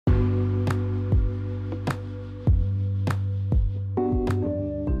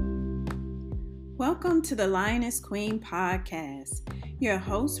Welcome to the Lioness Queen podcast. Your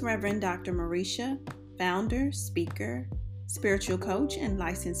host, Reverend Dr. Marisha, founder, speaker, spiritual coach, and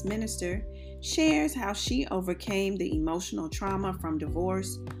licensed minister, shares how she overcame the emotional trauma from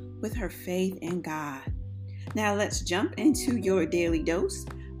divorce with her faith in God. Now let's jump into your daily dose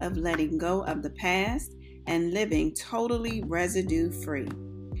of letting go of the past and living totally residue-free.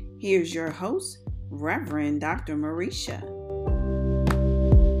 Here's your host, Reverend Dr. Marisha.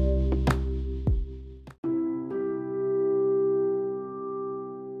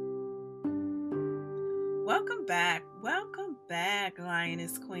 Welcome back,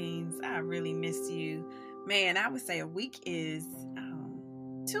 Lioness Queens. I really miss you. Man, I would say a week is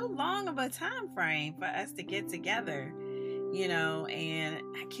too long of a time frame for us to get together, and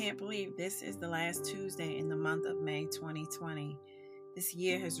I can't believe this is the last Tuesday in the month of May 2020. This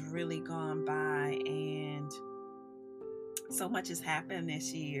year has really gone by and so much has happened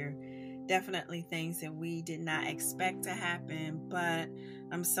this year. Definitely things that we did not expect to happen, but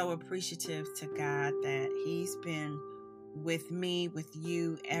I'm so appreciative to God that He's been with me, with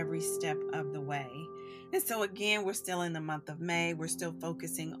you, every step of the way. And so again, we're still in the month of May. We're still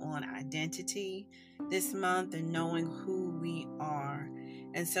focusing on identity this month and knowing who we are.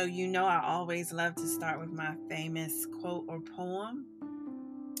 And so, I always love to start with my famous quote or poem.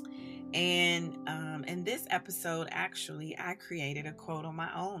 And in this episode, actually, I created a quote on my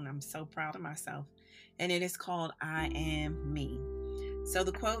own. I'm so proud of myself. And it is called, I Am Me. So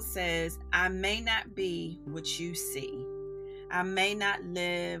the quote says, I may not be what you see. I may not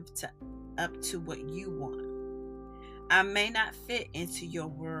live up to what you want. I may not fit into your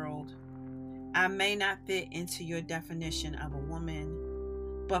world. I may not fit into your definition of a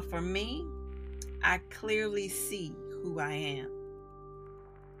woman. But for me, I clearly see who I am.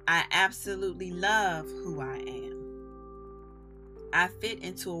 I absolutely love who I am. I fit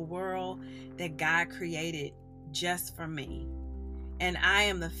into a world that God created just for me. And I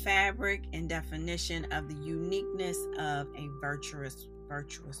am the fabric and definition of the uniqueness of a virtuous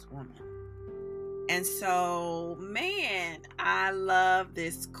woman. And so, man, I love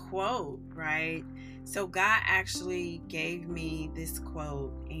this quote, right? So God actually gave me this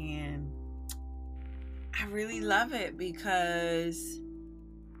quote, and I really love it because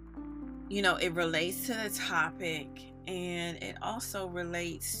it relates to the topic, and it also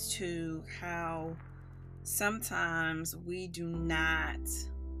relates to how sometimes we do not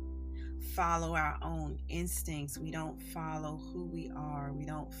follow our own instincts. We don't follow who we are. We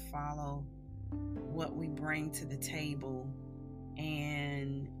don't follow what we bring to the table.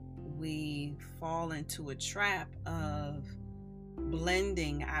 And we fall into a trap of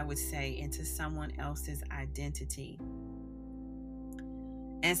blending, I would say, into someone else's identity.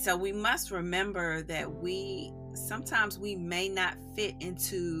 And so we must remember that sometimes we may not fit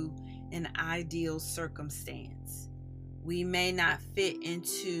into an ideal circumstance. We may not fit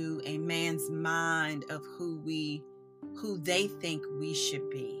into a man's mind of who they think we should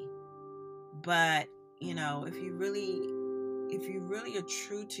be. But, if you really are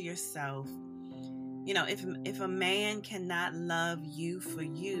true to yourself, if a man cannot love you for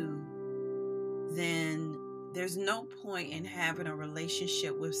you, then there's no point in having a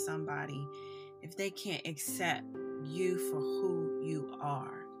relationship with somebody if they can't accept you for who you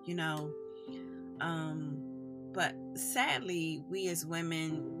are, But sadly, we as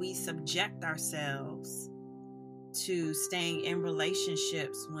women, we subject ourselves to staying in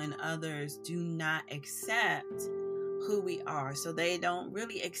relationships when others do not accept who we are. So they don't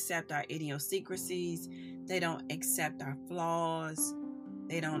really accept our idiosyncrasies. They don't accept our flaws.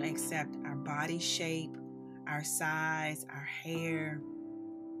 They don't accept our body shape, our size, our hair,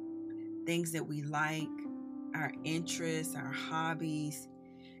 things that we like, our interests, our hobbies.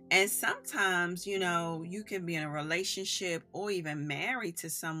 And sometimes, you can be in a relationship or even married to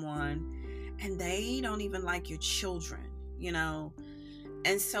someone and they don't even like your children,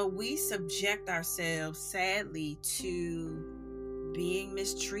 And so we subject ourselves, sadly, to being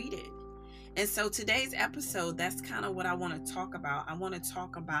mistreated. And so today's episode, that's kind of what I want to talk about. I want to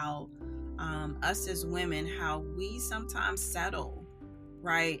talk about us as women, how we sometimes settle,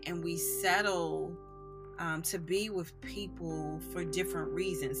 right? And we settle to be with people for different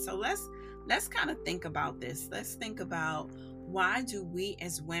reasons. So let's kind of think about this. Let's think about, why do we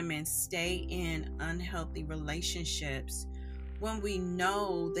as women stay in unhealthy relationships when we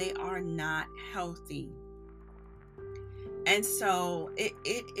know they are not healthy? And so it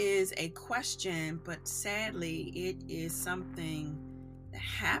is a question, but sadly, it is something that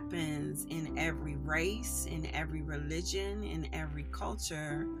happens in every race, in every religion, in every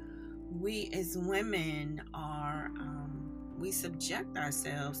culture. We as women we subject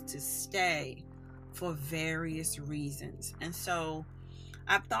ourselves to stay for various reasons. And so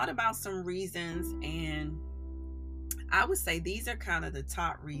I've thought about some reasons, and I would say these are kind of the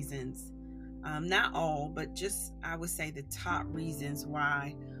top reasons. Not all, but just I would say the top reasons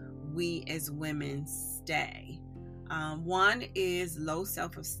why we as women stay. One is low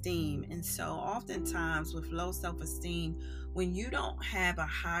self-esteem. And so oftentimes with low self-esteem, when you don't have a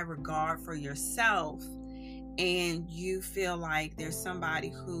high regard for yourself and you feel like there's somebody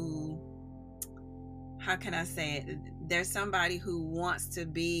who, how can I say it? There's somebody who wants to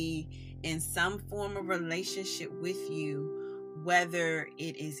be in some form of relationship with you, whether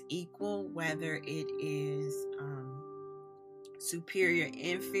it is equal, whether it is superior,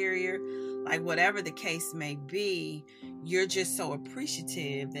 inferior, like whatever the case may be, you're just so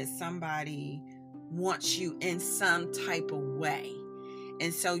appreciative that somebody wants you in some type of way.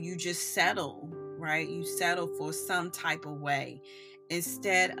 And so you just settle, right? You settle for some type of way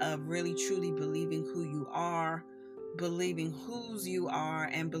instead of really truly believing who you are, believing whose you are,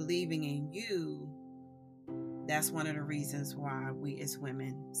 and believing in you. That's one of the reasons why we as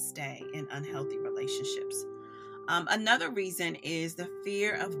women stay in unhealthy relationships. Another reason is the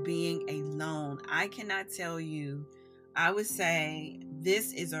fear of being alone. I cannot tell you, I would say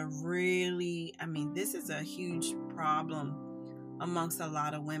this is a huge problem amongst a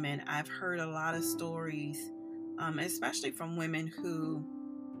lot of women. I've heard a lot of stories, especially from women who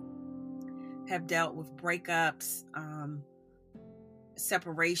have dealt with breakups,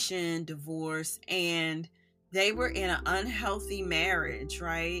 separation, divorce, and they were in an unhealthy marriage,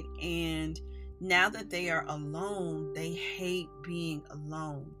 right? And now that they are alone, they hate being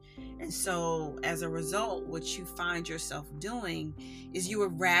alone. And so as a result, what you find yourself doing is you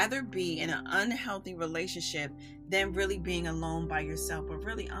would rather be in an unhealthy relationship than really being alone by yourself. But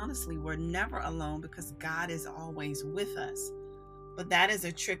really, honestly, we're never alone because God is always with us. But that is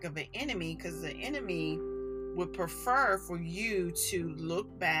a trick of the enemy, because the enemy would prefer for you to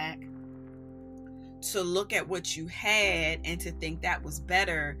look back, to look at what you had and to think that was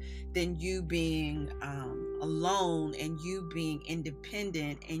better than you being alone and you being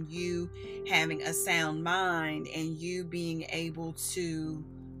independent and you having a sound mind and you being able to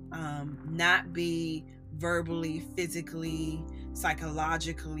not be verbally, physically,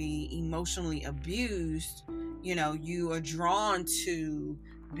 psychologically, emotionally abused. You know, you are drawn to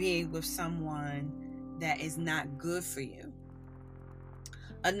being with someone that is not good for you.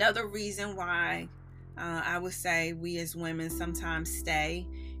 Another reason why I would say we as women sometimes stay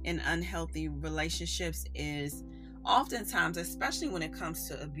in unhealthy relationships is oftentimes, especially when it comes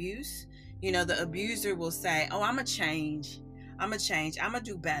to abuse, you know, the abuser will say, oh, I'm going to change, I'm going to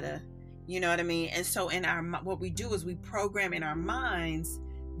do better. You know what I mean? And so what we do is we program in our minds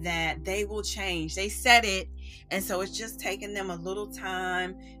that they will change. They said it. And so it's just taking them a little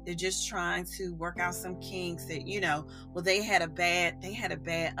time. They're just trying to work out some kinks that, you know, well, they had a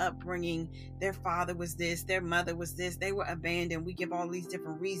bad upbringing. Their father was this, their mother was this, they were abandoned. We give all these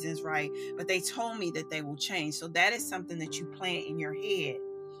different reasons, right? But they told me that they will change. So that is something that you plant in your head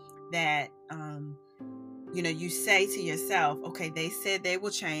that, you know, you say to yourself, okay, they said they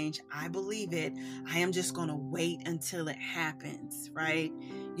will change. I believe it. I am just going to wait until it happens, right?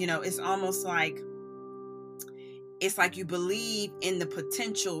 You know, it's almost like, you believe in the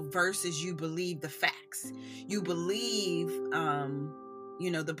potential versus you believe the facts. You believe,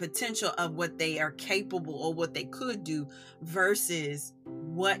 you know, the potential of what they are capable or what they could do versus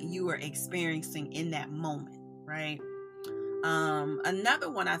what you are experiencing in that moment, right?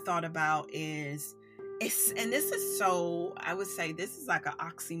 Another one I thought about is, and this is so, I would say this is like an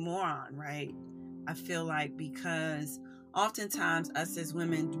oxymoron, right? I feel like, because oftentimes us as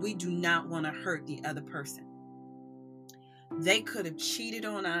women, we do not want to hurt the other person. They could have cheated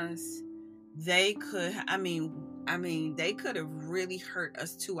on us. They could, they could have really hurt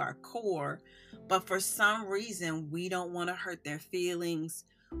us to our core, but for some reason, we don't want to hurt their feelings.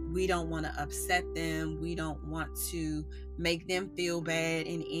 We don't want to upset them. We don't want to make them feel bad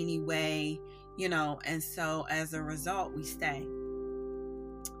in any way. You know, and so as a result, we stay.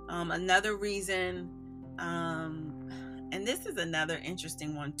 Another reason, and this is another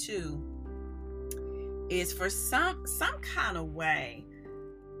interesting one too, is for some kind of way,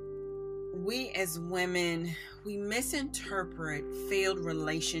 we as women, we misinterpret failed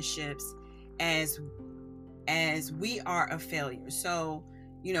relationships as we are a failure. So,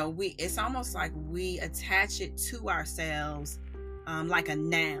 you know, it's almost like we attach it to ourselves like a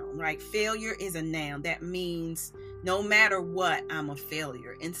noun, right? Failure is a noun. That means no matter what, I'm a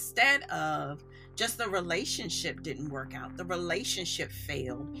failure. Instead of just the relationship didn't work out. The relationship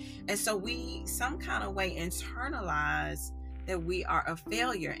failed. And so we some kind of way internalize that we are a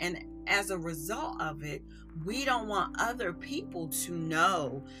failure. And as a result of it, we don't want other people to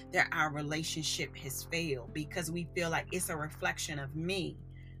know that our relationship has failed because we feel like it's a reflection of me.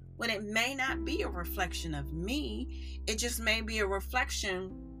 When it may not be a reflection of me, it just may be a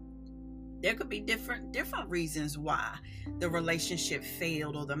reflection. There could be different reasons why the relationship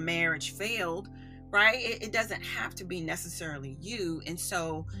failed or the marriage failed, right? It doesn't have to be necessarily you. And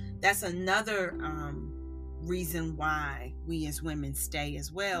so that's another reason why we as women stay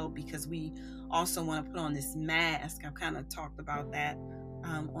as well, because we also want to put on this mask. I've kind of talked about that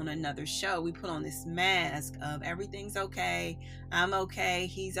on another show. We put on this mask of everything's okay, I'm okay,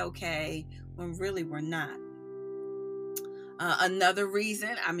 he's okay, when really we're not. Another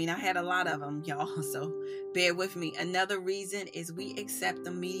reason, I had a lot of them, y'all, so bear with me. Another reason is we accept the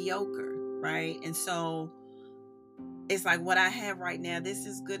mediocre, right? And so it's like, what I have right now, this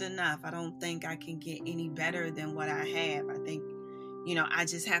is good enough. I don't think I can get any better than what I have. I think, I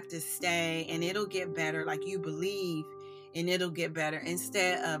just have to stay and it'll get better. Like, you believe and it'll get better,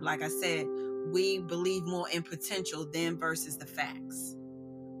 instead of, like I said, we believe more in potential than versus the facts.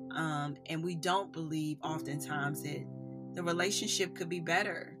 And we don't believe oftentimes that the relationship could be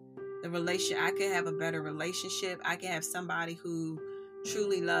better. I could have a better relationship. I could have somebody who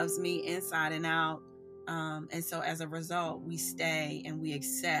truly loves me inside and out. And so as a result, we stay and we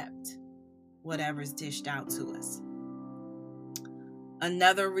accept whatever's dished out to us.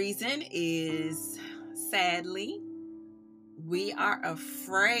 Another reason is, sadly, we are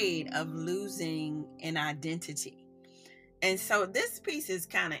afraid of losing an identity. And so this piece is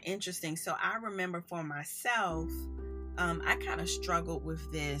kind of interesting. So I remember for myself, I kind of struggled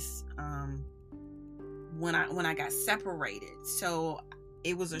with this when I got separated. So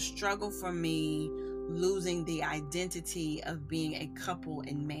it was a struggle for me losing the identity of being a couple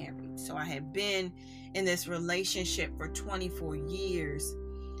and married. So I had been in this relationship for 24 years.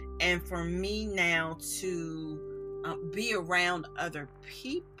 And for me now to be around other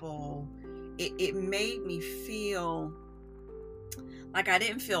people, it made me feel like I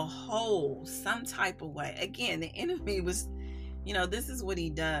didn't feel whole some type of way. Again, the enemy was, this is what he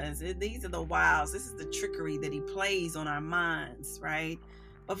does. These are the wiles. This is the trickery that he plays on our minds, right?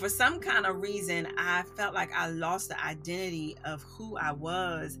 But for some kind of reason, I felt like I lost the identity of who I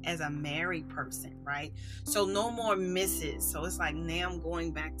was as a married person, right? So no more Mrs. So it's like, now I'm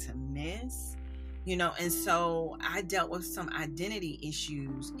going back to Miss, and so I dealt with some identity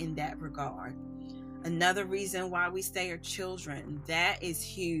issues in that regard. Another reason why we stay are children. That is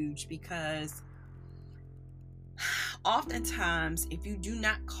huge, because oftentimes, if you do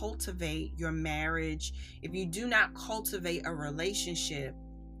not cultivate your marriage, if you do not cultivate a relationship,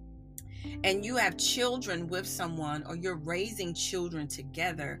 and you have children with someone, or you're raising children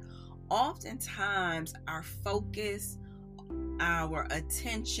together, oftentimes our focus, our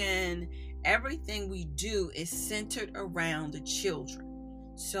attention, everything we do is centered around the children.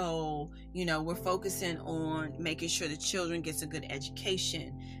 So, we're focusing on making sure the children gets a good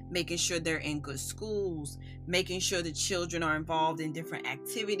education, making sure they're in good schools, making sure the children are involved in different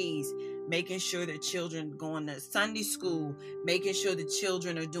activities, making sure the children going to Sunday school, making sure the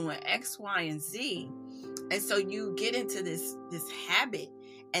children are doing X, Y, and Z. And so you get into this habit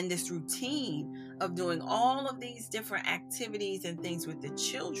and this routine of doing all of these different activities and things with the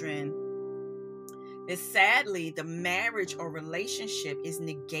children, that sadly the marriage or relationship is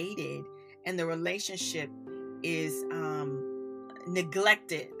negated, and the relationship is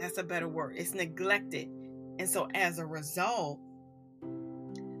neglected. That's a better word. It's neglected. And so as a result,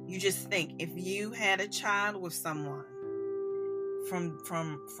 you just think, if you had a child with someone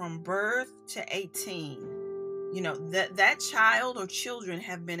from birth to 18, that child or children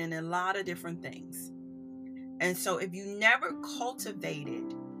have been in a lot of different things. And so if you never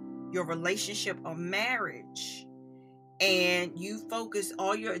cultivated your relationship or marriage, and you focus,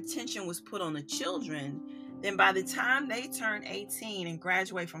 all your attention was put on the children, then by the time they turn 18 and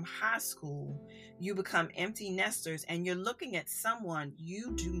graduate from high school, you become empty nesters, and you're looking at someone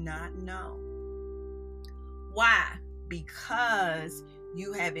you do not know. Why? Because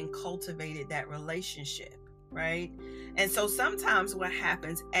you haven't cultivated that relationship, right? And so sometimes what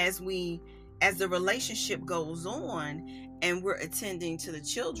happens as the relationship goes on and we're attending to the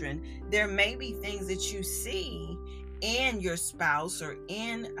children, there may be things that you see in your spouse or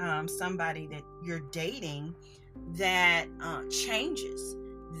in somebody that you're dating that changes,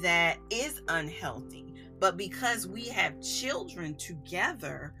 that is unhealthy. But because we have children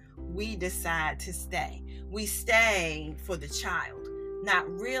together, we decide to stay. We stay for the child, not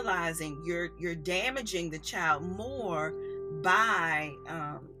realizing you're damaging the child more by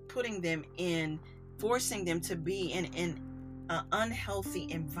putting them in, forcing them to be in an unhealthy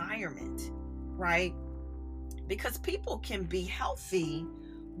environment, right? Because people can be healthy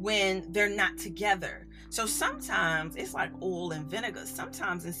when they're not together. So sometimes it's like oil and vinegar.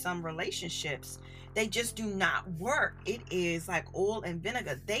 Sometimes in some relationships, they just do not work. It is like oil and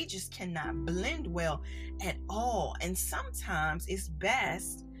vinegar. They just cannot blend well at all. And sometimes it's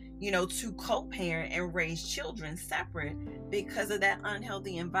best, to co-parent and raise children separate because of that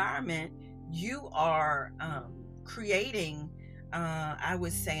unhealthy environment. You are creating, I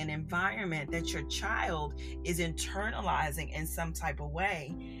would say, an environment that your child is internalizing in some type of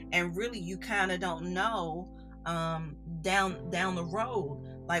way, and really you kind of don't know down the road,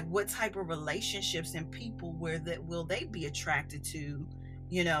 like what type of relationships and people will they be attracted to,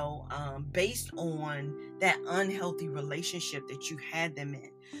 based on that unhealthy relationship that you had them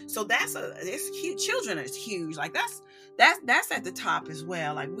in. So it's huge. Children is huge. Like that's at the top as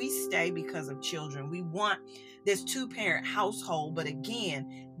well. Like we stay because of children. We want this 2-parent household, but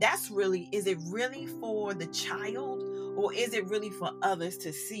again, is it really for the child, or is it really for others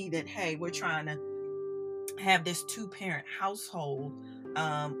to see that, hey, we're trying to have this 2-parent household,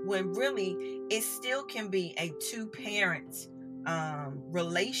 when really it still can be a 2-parent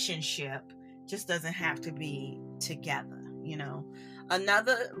relationship, just doesn't have to be together.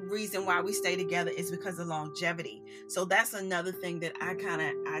 Another reason why we stay together is because of longevity. So that's another thing that I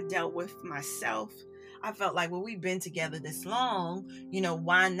dealt with myself. I felt like, well, we've been together this long,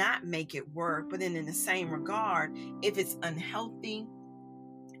 why not make it work? But then in the same regard, if it's unhealthy,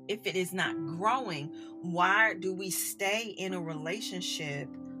 if it is not growing, why do we stay in a relationship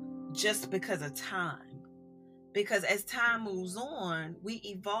just because of time? Because as time moves on, we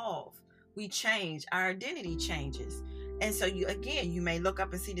evolve, we change, our identity changes. And so you may look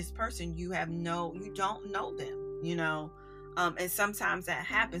up and see this person, you don't know them, and sometimes that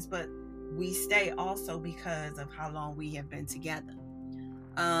happens, but we stay also because of how long we have been together.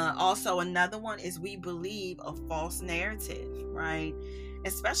 Also, another one is we believe a false narrative, right?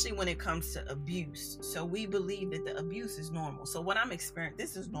 Especially when it comes to abuse. So we believe that the abuse is normal. So what I'm experiencing,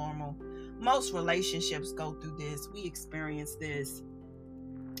 this is normal. Most relationships go through this. We experience this.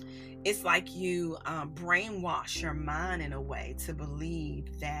 It's like you brainwash your mind in a way to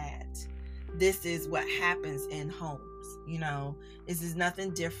believe that this is what happens in homes. This is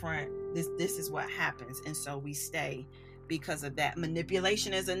nothing different. This is what happens. And so we stay because of that.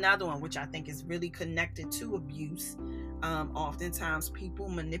 Manipulation is another one, which I think is really connected to abuse. Oftentimes people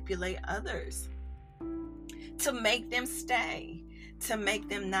manipulate others to make them stay, to make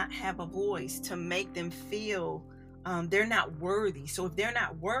them not have a voice, to make them feel they're not worthy. So if they're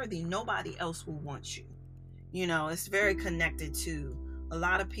not worthy, nobody else will want you. It's very connected to a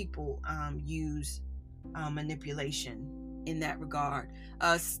lot of people use manipulation in that regard.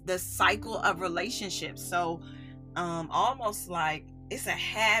 The cycle of relationships. So almost like it's a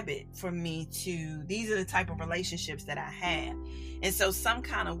habit for me these are the type of relationships that I have. And so some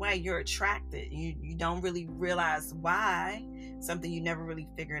kind of way you're attracted. You don't really realize why, something you never really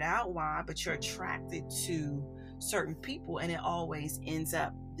figured out why, but you're attracted to certain people, and it always ends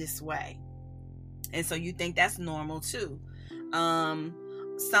up this way. And so you think that's normal too.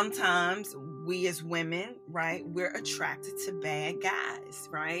 Sometimes we as women, right, we're attracted to bad guys,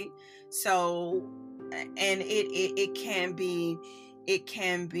 right? So, and it can be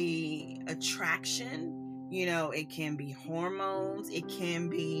attraction, it can be hormones, it can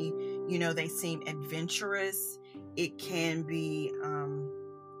be, they seem adventurous, it can be,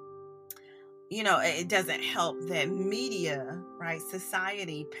 it doesn't help that media, right,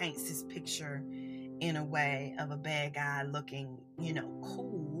 society paints this picture in a way of a bad guy looking,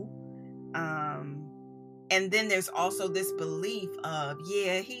 cool. And then there's also this belief of,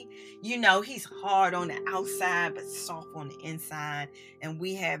 he's hard on the outside, but soft on the inside. And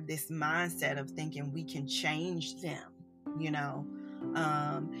we have this mindset of thinking we can change them,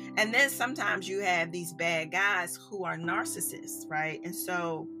 and then sometimes you have these bad guys who are narcissists, right? And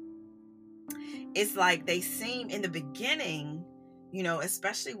so it's like they seem in the beginning,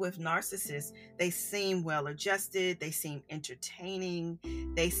 especially with narcissists, they seem well adjusted, they seem entertaining,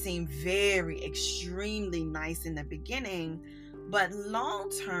 they seem very extremely nice in the beginning, but long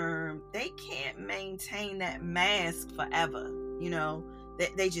term, they can't maintain that mask forever,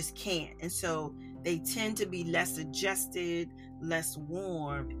 they just can't. And so they tend to be less adjusted, less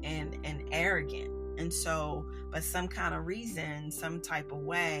warm, and arrogant. And so, but some kind of reason, some type of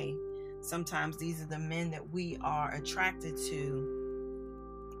way, sometimes these are the men that we are attracted to.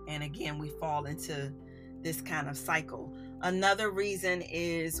 And again, we fall into this kind of cycle. Another reason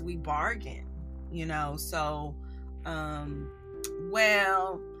is we bargain, so,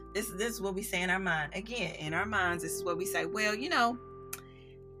 This is what we say in our mind. Again, in our minds, this is what we say. Well,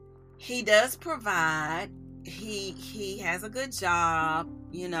 he does provide. He has a good job.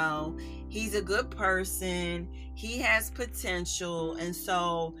 He's a good person. He has potential. And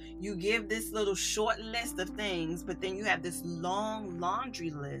so you give this little short list of things, but then you have this long laundry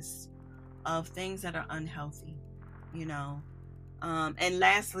list of things that are unhealthy. And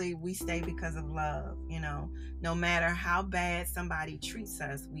lastly, we stay because of love. No matter how bad somebody treats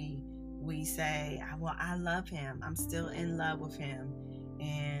us, we say, well, I love him. I'm still in love with him.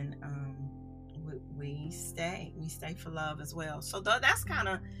 And we stay for love as well. So that's kind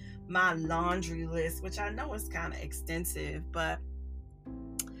of my laundry list, which I know is kind of extensive, but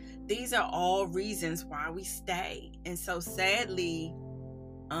these are all reasons why we stay. And so sadly,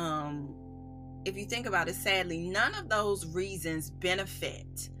 if you think about it, sadly, none of those reasons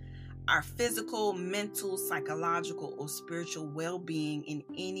benefit our physical, mental, psychological, or spiritual well-being in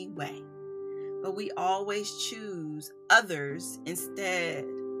any way. But we always choose others instead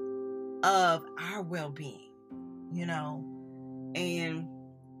of our well-being, and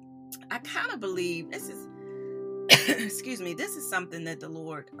I kind of believe this is this is something that the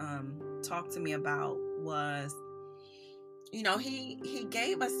Lord talked to me about. Was he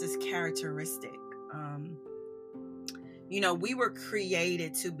gave us this characteristic. We were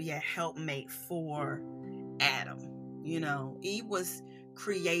created to be a helpmate for Adam. Eve was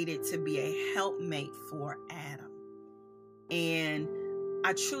created to be a helpmate for Adam. And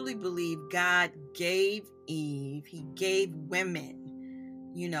I truly believe God gave Eve, he gave women,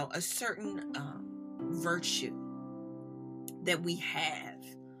 a certain virtue that we have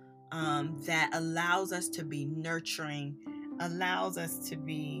that allows us to be nurturing, allows us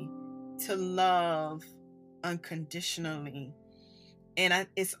to love unconditionally. And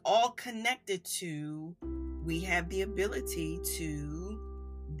it's all connected to, we have the ability to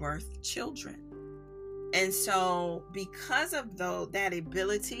birth children. And so because of that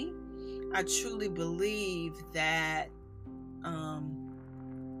ability, I truly believe that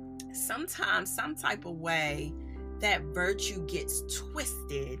sometimes, some type of way, that virtue gets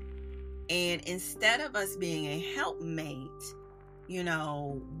twisted. And instead of us being a helpmate,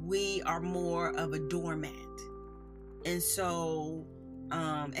 we are more of a doormat. And so,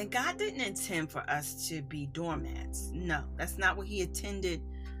 and God didn't intend for us to be doormats. No, that's not what he intended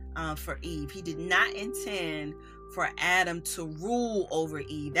for Eve. He did not intend for Adam to rule over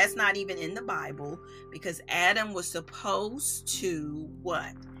Eve. That's not even in the Bible, because Adam was supposed to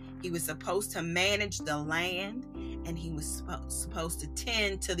what? He was supposed to manage the land, and he was supposed to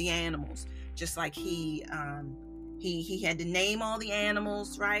tend to the animals, just like he had to name all the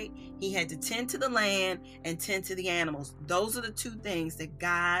animals, right? He had to tend to the land and tend to the animals. Those are the two things that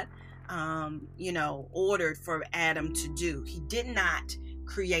God, ordered for Adam to do. He did not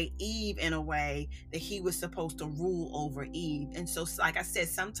create Eve in a way that he was supposed to rule over Eve. And so, like I said,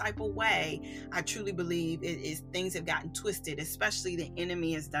 some type of way, I truly believe it is things have gotten twisted, especially the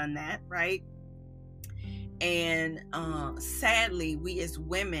enemy has done that, right? And sadly, we as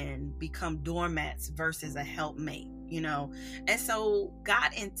women become doormats versus a helpmate, And so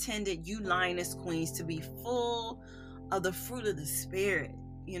God intended you lioness queens to be full of the fruit of the Spirit,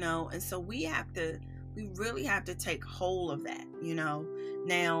 And so we really have to take hold of that,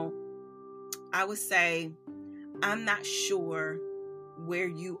 Now, I would say, I'm not sure where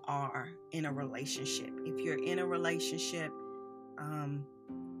you are in a relationship. If you're in a relationship,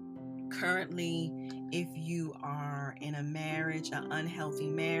 currently, if you are in a marriage, an unhealthy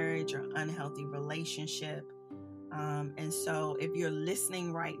marriage or unhealthy relationship, and so if you're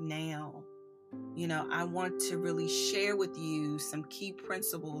listening right now, I want to really share with you some key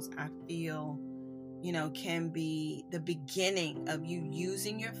principles I feel, can be the beginning of you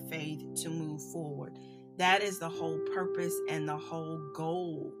using your faith to move forward. That is the whole purpose and the whole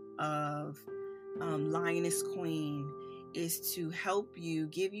goal of Lioness Queen, is to help you,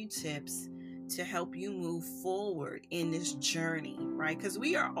 give you tips to help you move forward in this journey, right? Because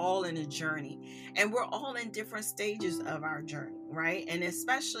we are all in a journey, and we're all in different stages of our journey, right? And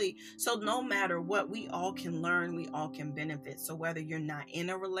especially, so no matter what, we all can learn, we all can benefit. So whether you're not in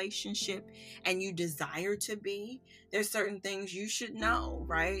a relationship and you desire to be, there's certain things you should know,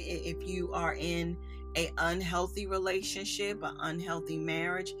 right? If you are in an unhealthy relationship, an unhealthy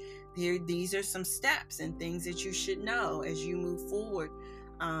marriage, these are some steps and things that you should know as you move forward,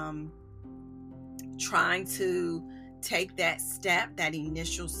 trying to take that step, that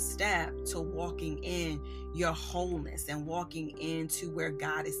initial step to walking in your wholeness and walking into where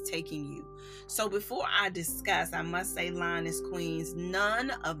God is taking you. So before I discuss, I must say, Lioness Queens,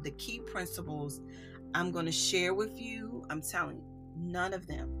 none of the key principles I'm going to share with you, I'm telling you, none of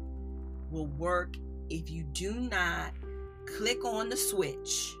them will work if you do not click on the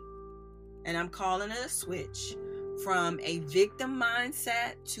switch. And I'm calling it a switch from a victim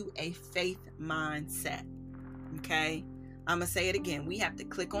mindset to a faith mindset. Okay? I'm going to say it again. We have to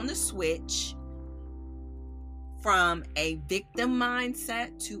click on the switch from a victim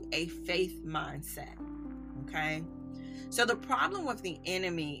mindset to a faith mindset. Okay? So the problem with the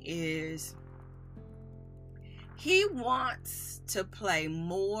enemy is he wants to play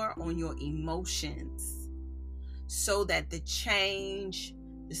more on your emotions so that the change,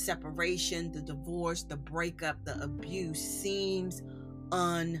 the separation, the divorce, the breakup, the abuse seems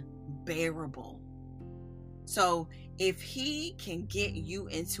unbearable. So if he can get you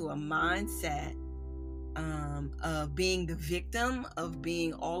into a mindset of being the victim, of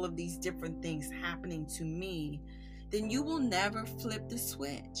being all of these different things happening to me, then you will never flip the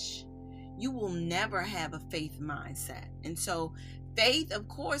switch. You will never have a faith mindset. And so faith, of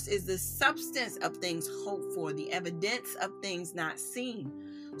course, is the substance of things hoped for, the evidence of things not seen.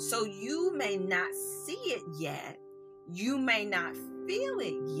 So you may not see it yet. You may not feel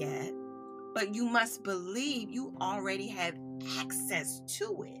it yet, but you must believe you already have access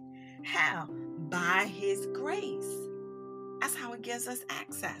to it. How? By his grace. That's how it gives us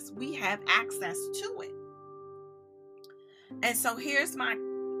access. We have access to it. And so here's my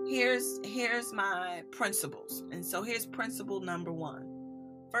principles. And so here's principle number 1.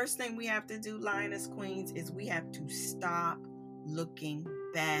 First thing we have to do, Lioness Queens, is we have to stop looking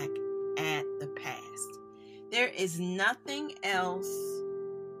back at the past. There is nothing else.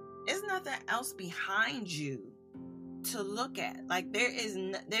 There's nothing else behind you to look at. Like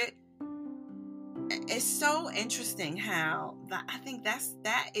it's so interesting how I think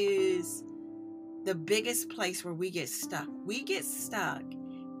that is the biggest place where we get stuck. We get stuck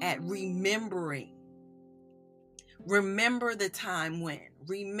at remembering. Remember the time when.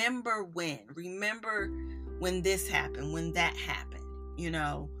 Remember when this happened, when that happened.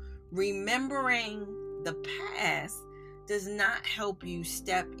 Remembering the past does not help you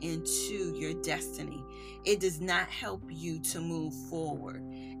step into your destiny. It does not help you to move forward.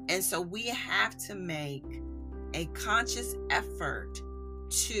 And so we have to make a conscious effort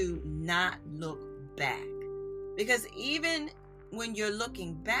to not look back. Because even when you're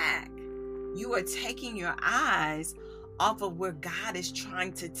looking back, you are taking your eyes off of where God is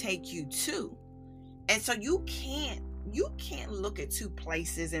trying to take you to. And so you can't look at two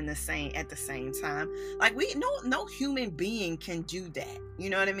places at the same time. Like no human being can do that. You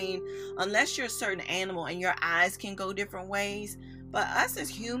know what I mean? Unless you're a certain animal and your eyes can go different ways. But us as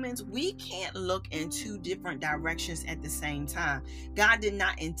humans, we can't look in two different directions at the same time. God did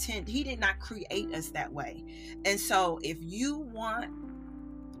not intend, he did not create us that way. And so if you want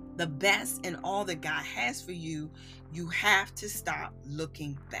the best in all that God has for you, you have to stop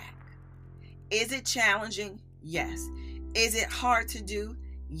looking back. Is it challenging? Yes. Is it hard to do?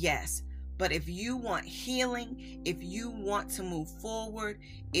 Yes. But if you want healing, if you want to move forward,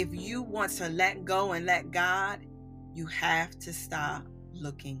 if you want to let go and let God, you have to stop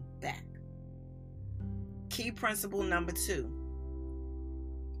looking back. Key principle number 2.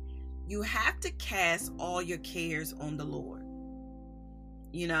 You have to cast all your cares on the Lord.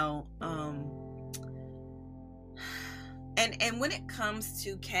 And when it comes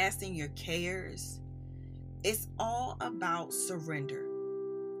to casting your cares, it's all about surrender.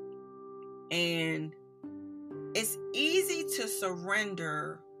 And it's easy to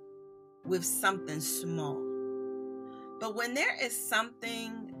surrender with something small. But when there is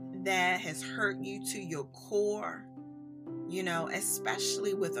something that has hurt you to your core,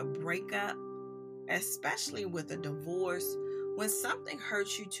 especially with a breakup, especially with a divorce, when something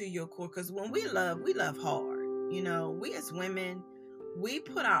hurts you to your core, because when we love hard. We as women, we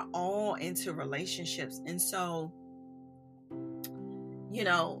put our all into relationships. And so,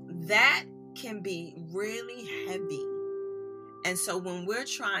 that can be really heavy. And so when we're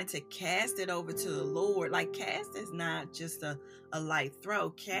trying to cast it over to the Lord, like cast is not just a light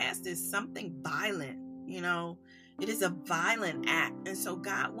throw. Cast is something violent, it is a violent act. And so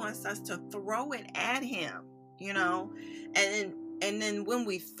God wants us to throw it at him, and then when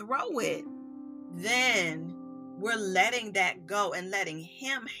we throw it, then we're letting that go and letting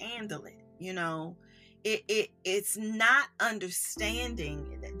him handle it. It's not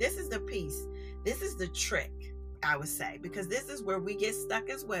understanding. This is the piece. This is the trick, I would say, because this is where we get stuck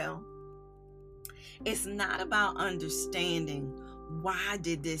as well. It's not about understanding, why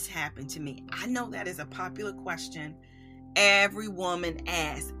did this happen to me? I know that is a popular question every woman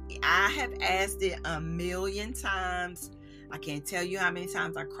asks. I have asked it a million times. I can't tell you how many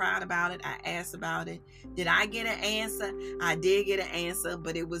times I cried about it. I asked about it. Did I get an answer? I did get an answer,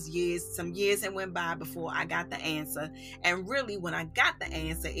 but it was some years that went by before I got the answer. And really, when I got the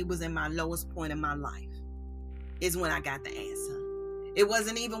answer, it was in my lowest point in my life, is when I got the answer. It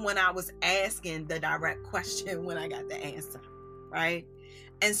wasn't even when I was asking the direct question when I got the answer, right?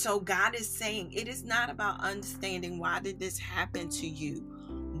 And so God is saying, it is not about understanding, why did this happen to you?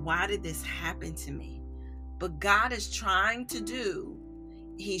 Why did this happen to me? But God is trying to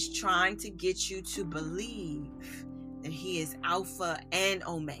He's trying to get you to believe that He is Alpha and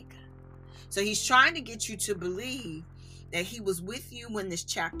Omega. So He's trying to get you to believe that He was with you when this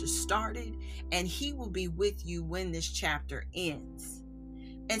chapter started, and He will be with you when this chapter ends.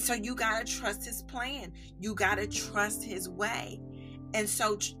 And so you got to trust His plan. You got to trust His way. And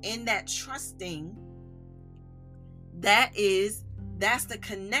so in that trusting, that's the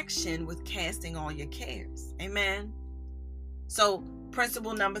connection with casting all your cares. Amen. So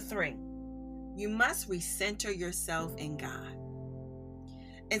principle number 3, you must recenter yourself in God.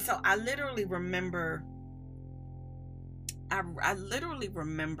 And so I literally remember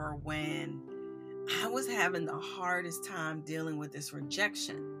when I was having the hardest time dealing with this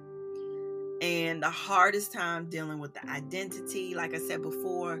rejection, and the hardest time dealing with the identity. Like I said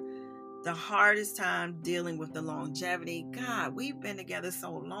before, the hardest time dealing with the longevity. God, we've been together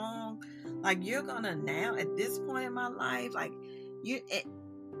so long. Like, you're gonna now, at this point in my life, like in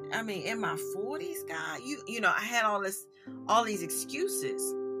my 40s, God, I had all these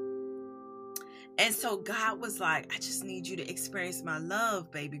excuses. And so God was like, I just need you to experience my love,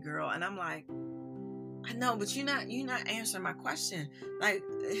 baby girl. And I'm like, I know, but you're not answering my question. Like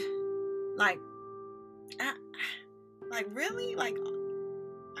really?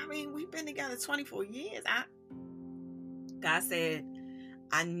 We've been together 24 years. God said,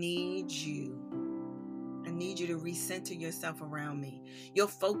 I need you to recenter yourself around me. Your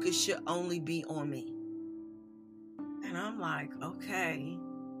focus should only be on me. And I'm like, okay,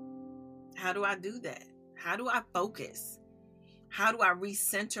 how do I do that? How do I focus? How do I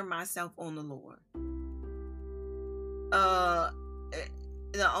recenter myself on the Lord?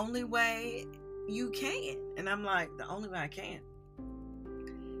 The only way you can. And I'm like, the only way I can.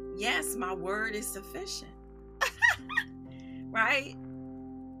 Yes, my word is sufficient. Right?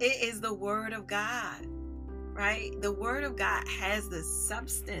 It is the word of God. Right? The word of God has the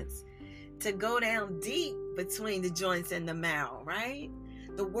substance to go down deep between the joints and the marrow. Right?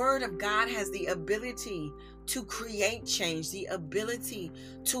 The word of God has the ability to create change, the ability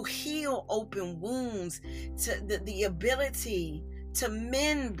to heal open wounds, to the ability to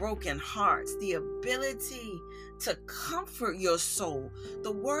mend broken hearts, the ability to comfort your soul.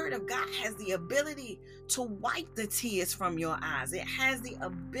 The word of God has the ability to wipe the tears from your eyes. It has the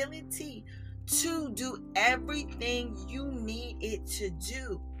ability to do everything you need it to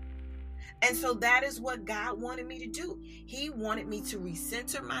do. And so that is what God wanted me to do. He wanted me to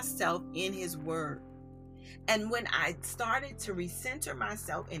recenter myself in His word. And when I started to recenter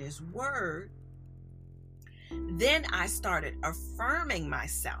myself in His word, then I started affirming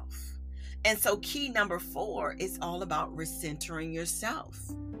myself. And so key number 4 is all about recentering yourself,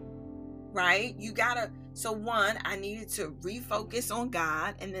 right? So one, I needed to refocus on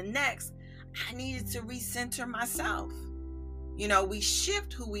God. And the next, I needed to recenter myself. We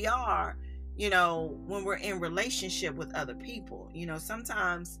shift who we are, when we're in relationship with other people.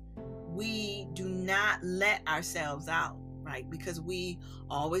 Sometimes we do not let ourselves out, right? Because we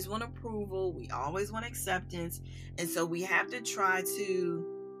always want approval. We always want acceptance. And so we have to try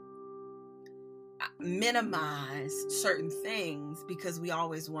to minimize certain things because we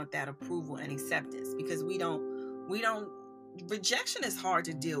always want that approval and acceptance, because we don't rejection is hard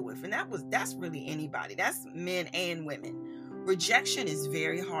to deal with. And that's really anybody. That's men and women. Rejection is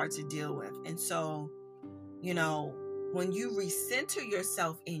very hard to deal with. And so, when you recenter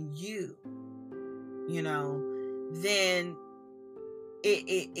yourself in you, then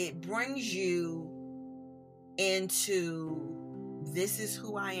it brings you into, this is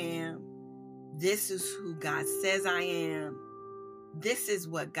who I am. This is who God says I am. This is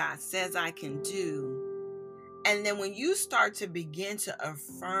what God says I can do. And then when you start to begin to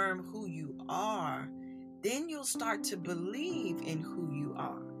affirm who you are, then you'll start to believe in who you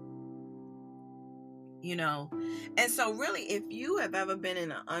are. And so really, if you have ever been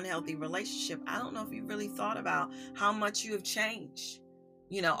in an unhealthy relationship, I don't know if you really thought about how much you have changed.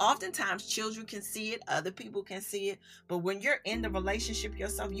 Oftentimes children can see it, other people can see it, but when you're in the relationship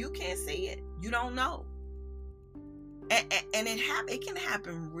yourself, you can't see it. You don't know. And it can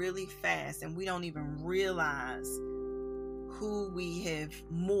happen really fast, and we don't even realize who we have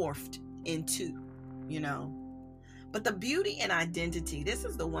morphed into, But the beauty in identity, this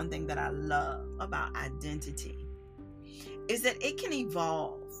is the one thing that I love about identity, is that it can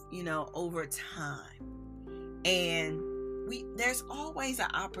evolve, over time. And there's always an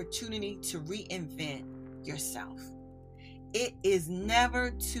opportunity to reinvent yourself. It is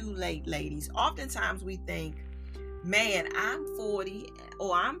never too late, ladies. Oftentimes we think, man, I'm 40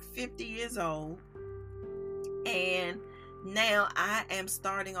 or I'm 50 years old, and now I am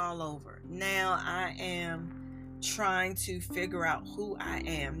starting all over. Now I am trying to figure out who I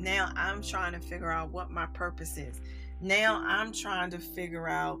am. Now I'm trying to figure out what my purpose is. Now I'm trying to figure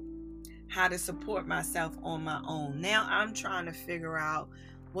out how to support myself on my own. Now I'm trying to figure out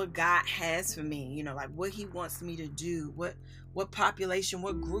what God has for me, like what he wants me to do, what population,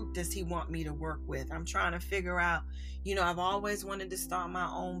 what group does he want me to work with. I'm trying to figure out, I've always wanted to start my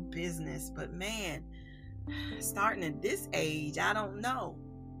own business, but man, starting at this age, I don't know,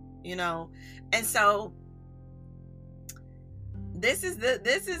 and so this is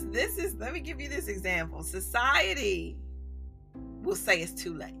let me give you this example. Society will say it's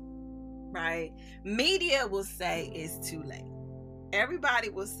too late, right? Media will say it's too late. Everybody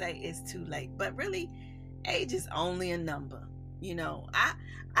will say it's too late, but really age is only a number.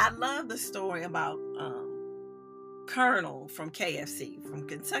 I love the story about Colonel from KFC, from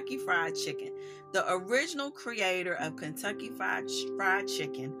Kentucky Fried Chicken. The original creator of Kentucky Fried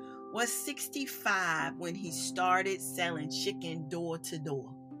Chicken was 65 when he started selling chicken door to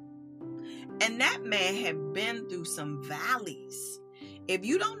door. And that man had been through some valleys. If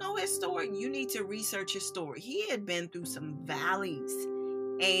you don't know his story, you need to research his story. He had been through some valleys.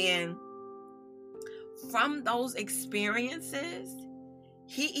 And from those experiences,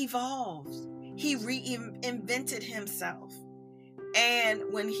 he evolved. He reinvented himself. And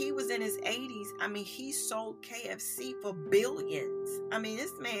when he was in his 80s, he sold KFC for billions.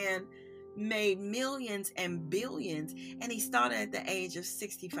 This man made millions and billions, and he started at the age of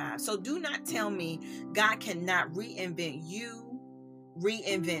 65. So do not tell me God cannot reinvent you,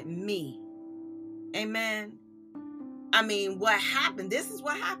 reinvent me. Amen. What happened? This is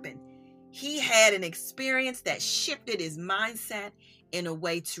what happened. He had an experience that shifted his mindset in a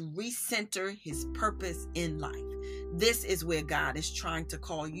way to recenter his purpose in life. This is where God is trying to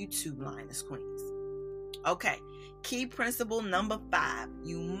call you to, Lioness Queens. Okay, key principle number 5.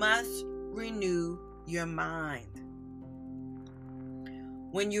 You must renew your mind.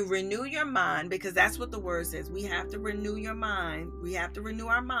 When you renew your mind, because that's what the word says, we have to renew your mind. We have to renew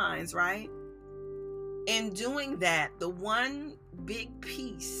our minds, right? In doing that, the one big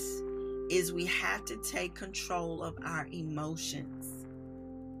piece is we have to take control of our emotions.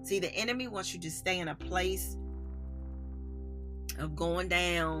 See, the enemy wants you to stay in a place of going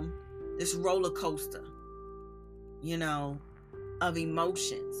down this roller coaster, of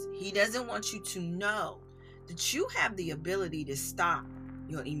emotions. He doesn't want you to know that you have the ability to stop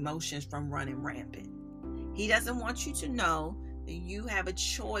your emotions from running rampant. He doesn't want you to know that you have a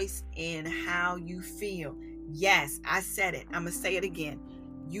choice in how you feel. Yes, I said it. I'm going to say it again.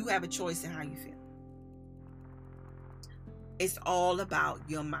 You have a choice in how you feel. It's all about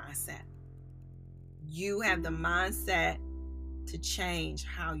your mindset. You have the mindset to change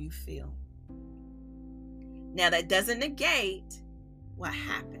how you feel. Now, that doesn't negate what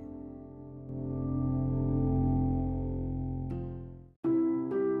happened.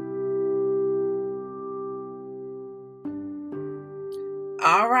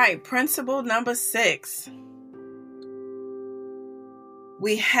 All right, principle number 6.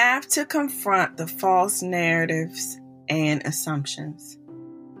 We have to confront the false narratives and assumptions.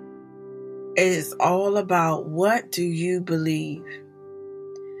 It is all about, what do you believe?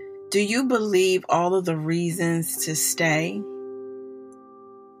 Do you believe all of the reasons to stay?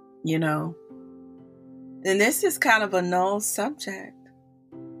 Then this is kind of a null subject.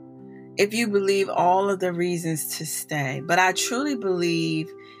 If you believe all of the reasons to stay. But I truly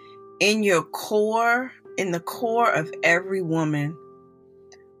believe in the core of every woman,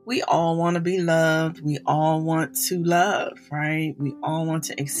 we all want to be loved. We all want to love, right? We all want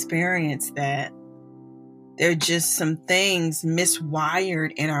to experience that. There are just some things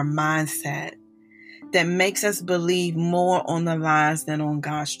miswired in our mindset that makes us believe more on the lies than on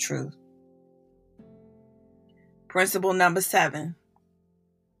God's truth. Principle number 7.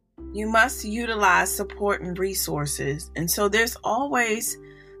 You must utilize support and resources. And so there's always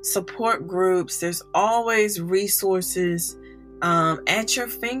support groups. There's always resources at your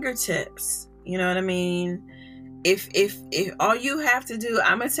fingertips. You know what I mean? If all you have to do,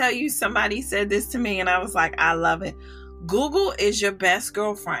 I'm going to tell you, somebody said this to me and I was like, I love it. Google is your best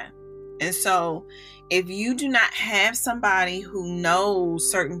girlfriend. And so if you do not have somebody who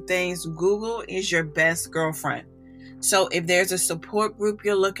knows certain things, Google is your best girlfriend. So if there's a support group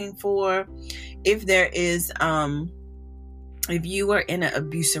you're looking for, if there is, if you are in an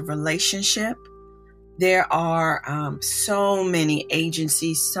abusive relationship, there are so many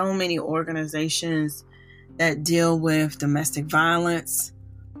agencies, so many organizations that deal with domestic violence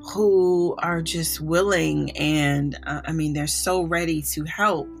who are just willing and they're so ready to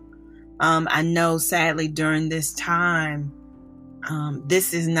help. I know sadly during this time,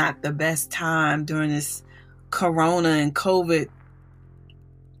 this is not the best time during this Corona and COVID,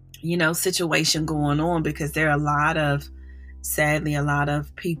 situation going on, because there are sadly a lot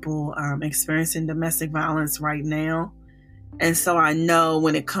of people experiencing domestic violence right now. And so I know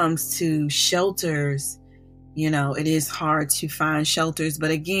when it comes to shelters, it is hard to find shelters.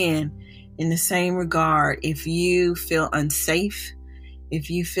 But again, in the same regard, if you feel unsafe, if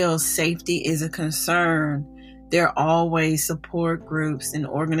you feel safety is a concern, there are always support groups and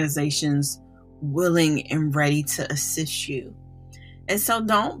organizations willing and ready to assist you. And so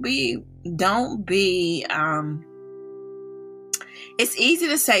don't be, it's easy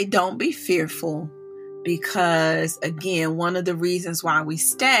to say, don't be fearful, because again, one of the reasons why we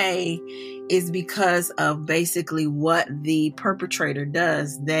stay is because of basically what the perpetrator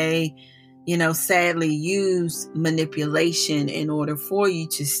does. They, sadly use manipulation in order for you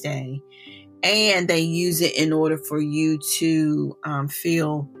to stay. And they use it in order for you to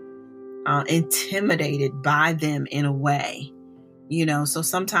feel intimidated by them in a way. So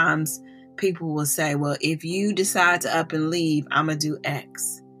sometimes people will say, well, if you decide to up and leave, I'm going to do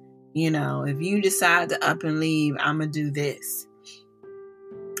X. If you decide to up and leave, I'm going to do this.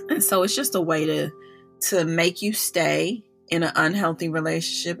 And so it's just a way to make you stay in an unhealthy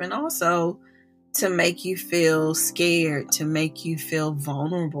relationship, and also to make you feel scared, to make you feel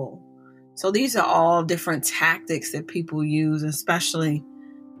vulnerable. So these are all different tactics that people use, especially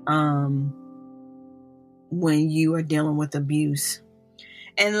when you are dealing with abuse.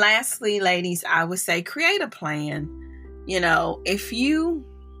 And lastly, ladies, I would say create a plan. If you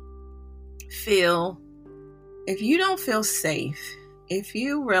don't feel safe, if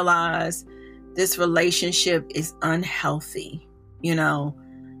you realize this relationship is unhealthy, again,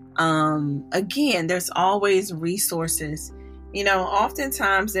 there's always resources.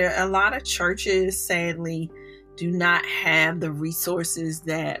 Oftentimes there are a lot of churches, sadly, do not have the resources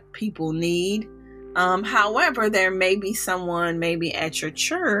that people need. However, there may be someone maybe at your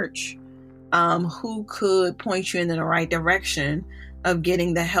church who could point you in the right direction of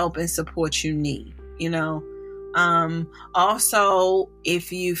getting the help and support you need. Also,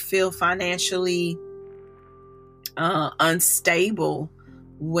 if you feel financially unstable,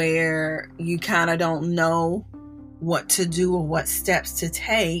 where you kind of don't know what to do or what steps to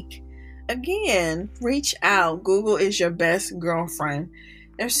take, again, reach out. Google is your best girlfriend.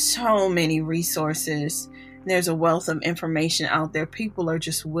 There's so many resources. There's a wealth of information out there. People are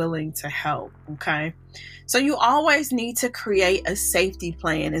just willing to help. Okay. So you always need to create a safety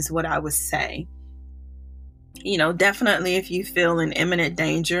plan, is what I would say. Definitely if you feel in imminent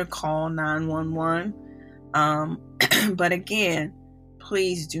danger, call 911. But again,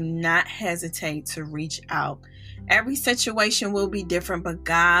 please do not hesitate to reach out. Every situation will be different, but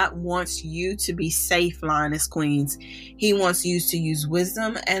God wants you to be safe, Lioness Queens. He wants you to use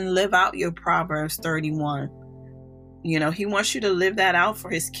wisdom and live out your Proverbs 31. He wants you to live that out for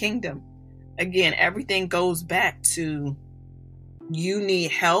his kingdom. Again, everything goes back to you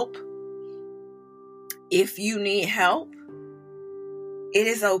need help. If you need help, it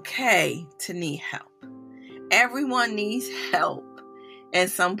is okay to need help. Everyone needs help at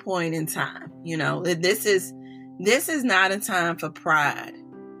some point in time. This is not a time for pride.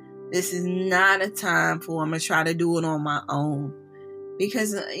 This is not a time for I'm going to try to do it on my own.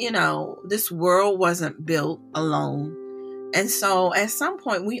 Because, this world wasn't built alone. And so at some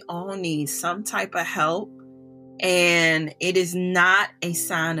point we all need some type of help. And it is not a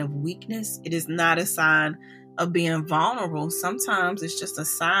sign of weakness. It is not a sign of being vulnerable. Sometimes it's just a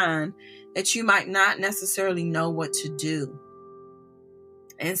sign that you might not necessarily know what to do.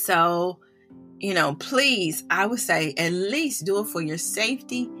 And so, please, I would say at least do it for your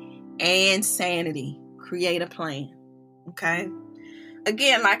safety and sanity. Create a plan. Okay.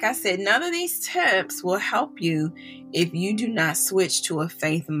 Again, like I said, none of these tips will help you if you do not switch to a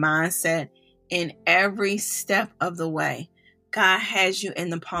faith mindset in every step of the way. God has you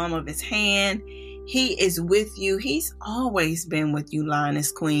in the palm of his hand. He is with you. He's always been with you,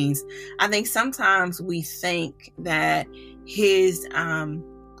 Lioness Queens. I think sometimes we think that his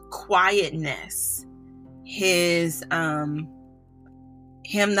quietness, his him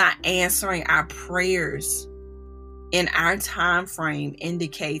not answering our prayers in our time frame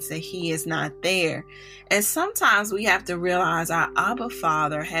indicates that he is not there. And sometimes we have to realize our Abba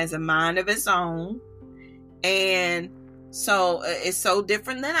Father has a mind of his own. And so it's so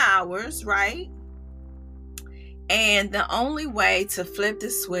different than ours, right? And the only way to flip the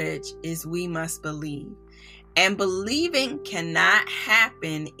switch is we must believe. And believing cannot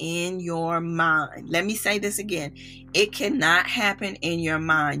happen in your mind. Let me say this again. It cannot happen in your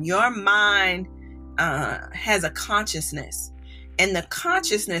mind. Your mind has a consciousness, and the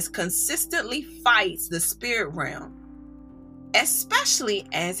consciousness consistently fights the spirit realm, especially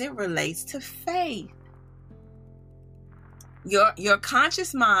as it relates to faith. Your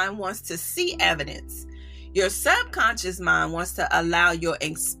conscious mind wants to see evidence. Your subconscious mind wants to allow your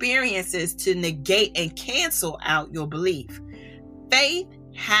experiences to negate and cancel out your belief. Faith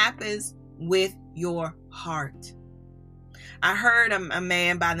happens with your heart. I heard a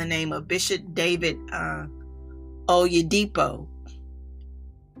man by the name of Bishop David Oyedepo,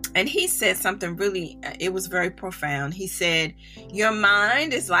 and he said something really, it was very profound. He said, your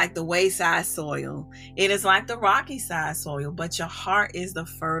mind is like the wayside soil. It is like the rocky side soil, but your heart is the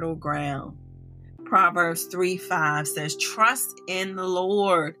fertile ground. Proverbs 3:5 says, trust in the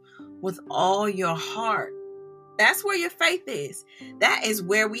Lord with all your heart. That's where your faith is. That is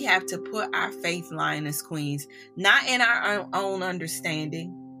where we have to put our faith, lioness queens, not in our own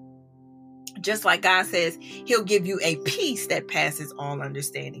understanding. Just like God says, he'll give you a peace that passes all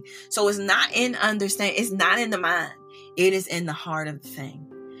understanding. So it's not in understanding. It's not in the mind. It is in the heart of the thing.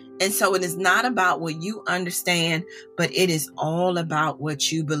 And so it is not about what you understand, but it is all about what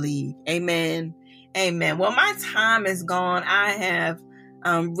you believe. Amen. Amen. Well, my time is gone. I have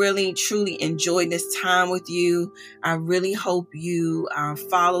really, truly enjoyed this time with you. I really hope you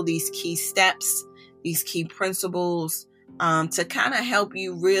follow these key steps, these key principles, to kind of help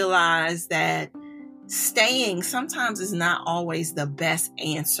you realize that staying sometimes is not always the best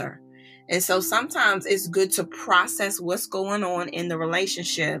answer. And so sometimes it's good to process what's going on in the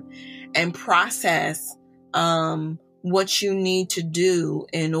relationship and process what you need to do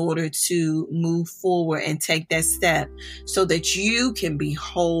in order to move forward and take that step so that you can be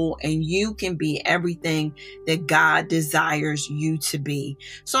whole and you can be everything that God desires you to be.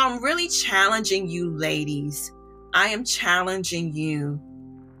 So I'm really challenging you, ladies. I am challenging you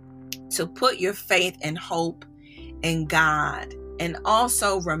to put your faith and hope in God. And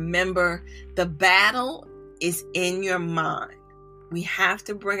also remember, the battle is in your mind. We have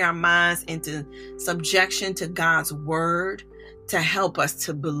to bring our minds into subjection to God's word to help us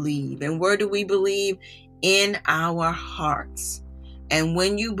to believe. And where do we believe? In our hearts. And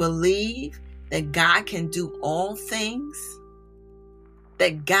when you believe that God can do all things,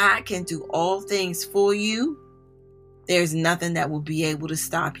 that God can do all things for you, there's nothing that will be able to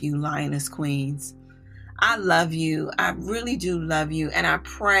stop you, lioness queens. I love you. I really do love you. And I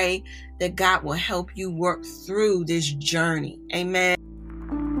pray that God will help you work through this journey. Amen.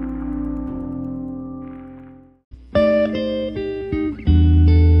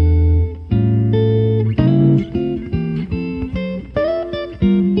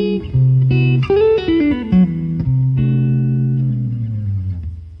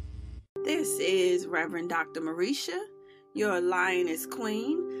 This is Reverend Dr. Marisha, your lioness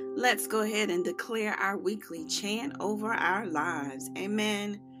queen. Let's go ahead and declare our weekly chant over our lives.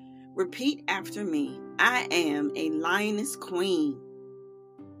 Amen. Repeat after me. I am a lioness queen.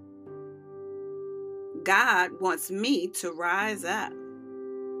 God wants me to rise up.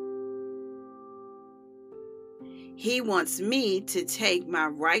 He wants me to take my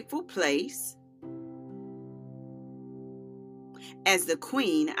rightful place as the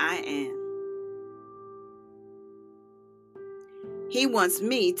queen I am. He wants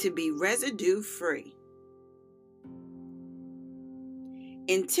me to be residue free,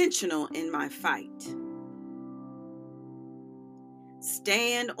 intentional in my fight.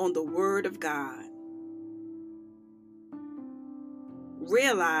 Stand on the word of God.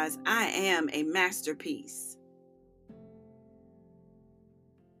 Realize I am a masterpiece.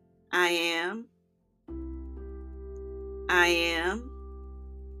 I am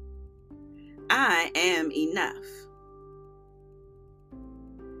enough.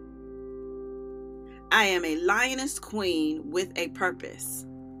 I am a lioness queen with a purpose.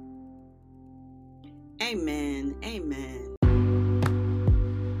 Amen. Amen.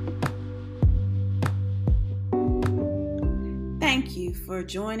 Thank you for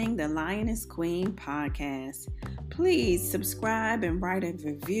joining the Lioness Queen podcast. Please subscribe and write a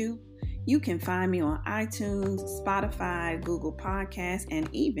review. You can find me on iTunes, Spotify, Google Podcasts, and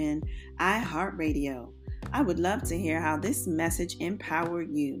even iHeartRadio. I would love to hear how this message empowered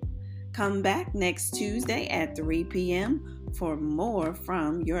you. Come back next Tuesday at 3 p.m. for more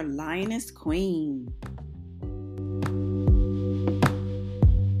from your Lioness Queen.